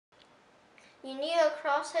You need a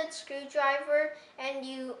crosshead screwdriver, and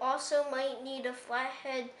you also might need a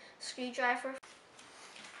flathead screwdriver.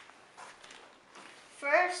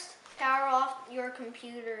 First, power off your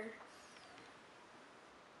computer.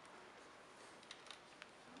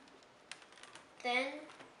 Then,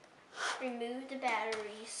 remove the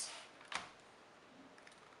batteries.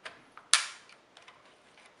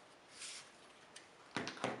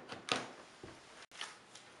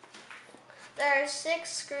 There are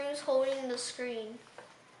 6 screws holding the screen.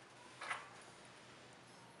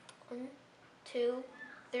 1, 2,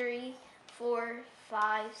 3, 4,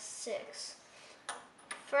 5, 6.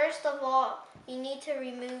 First of all, you need to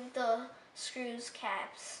remove the screws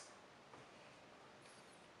caps.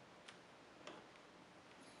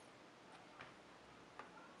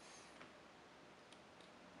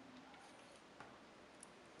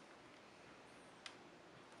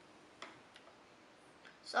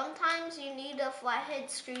 Sometimes you need a flathead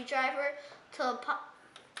screwdriver to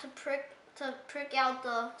prick out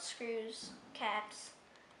the screws caps.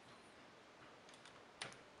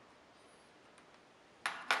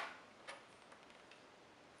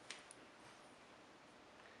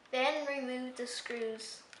 Then remove the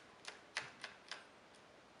screws.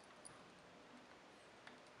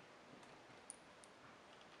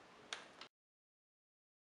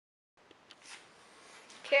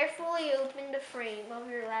 Carefully open the frame of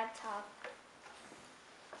your laptop.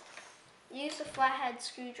 Use a flathead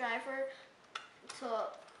screwdriver to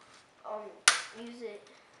use it.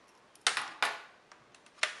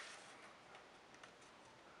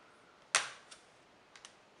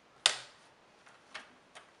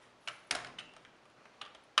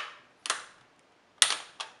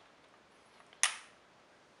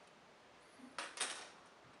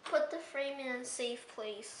 Put the frame in a safe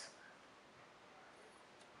place.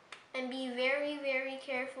 And be very, very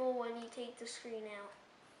careful when you take the screen out.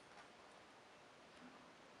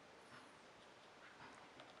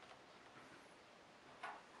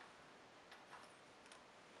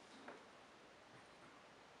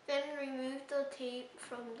 Then remove the tape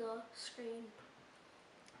from the screen.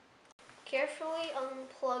 Carefully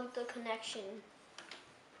unplug the connection.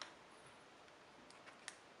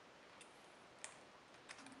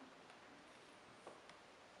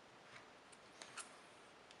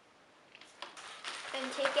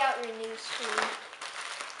 And take out your new screen.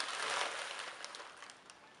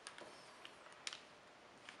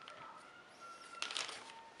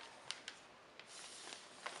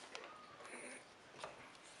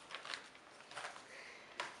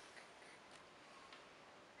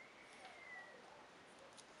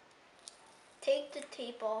 Take the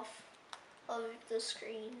tape off of the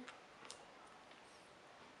screen.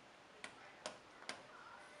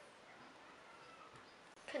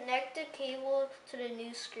 Connect the cable to the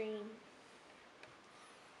new screen.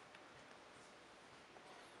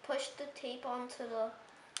 Push the tape onto the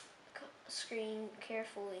screen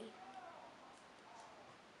carefully.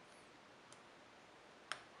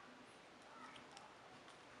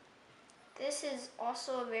 This is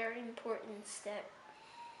also a very important step.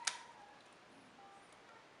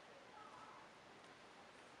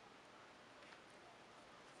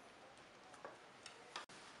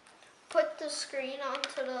 Put the screen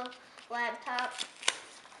onto the laptop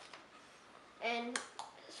and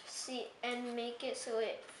make it so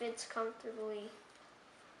it fits comfortably.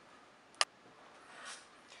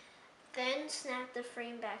 Then snap the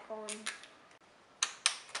frame back on.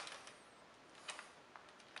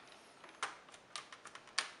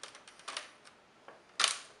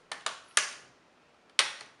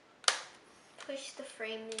 Push the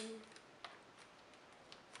frame in.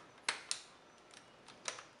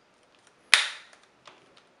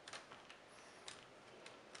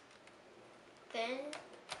 Then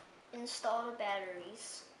install the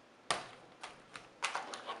batteries.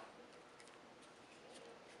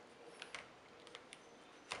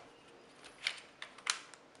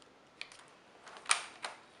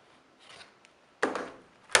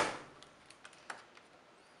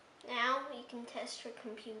 Now you can test your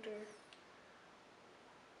computer.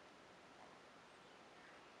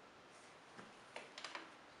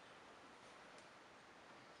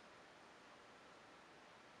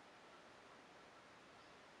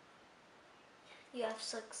 You have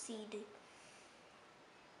succeeded.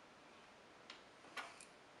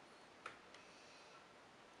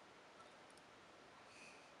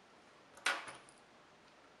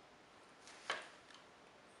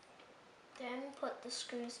 Then put the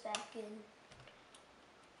screws back in.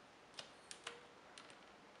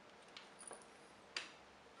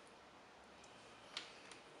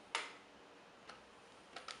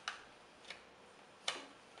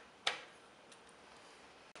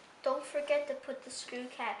 Don't forget to put the screw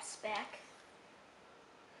caps back.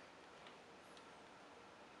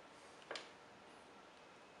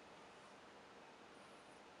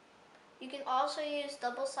 You can also use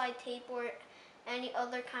double-side tape or any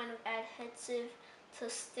other kind of adhesive to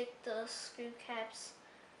stick the screw caps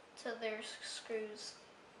to their screws.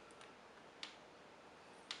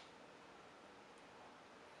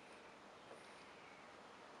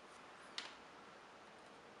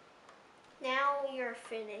 Now you're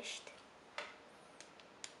finished.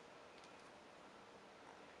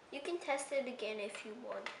 You can test it again if you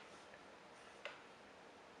want.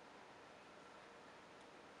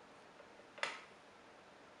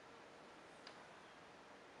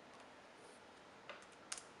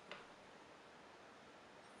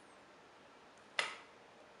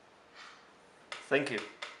 Thank you.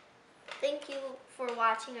 Thank you for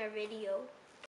watching our video.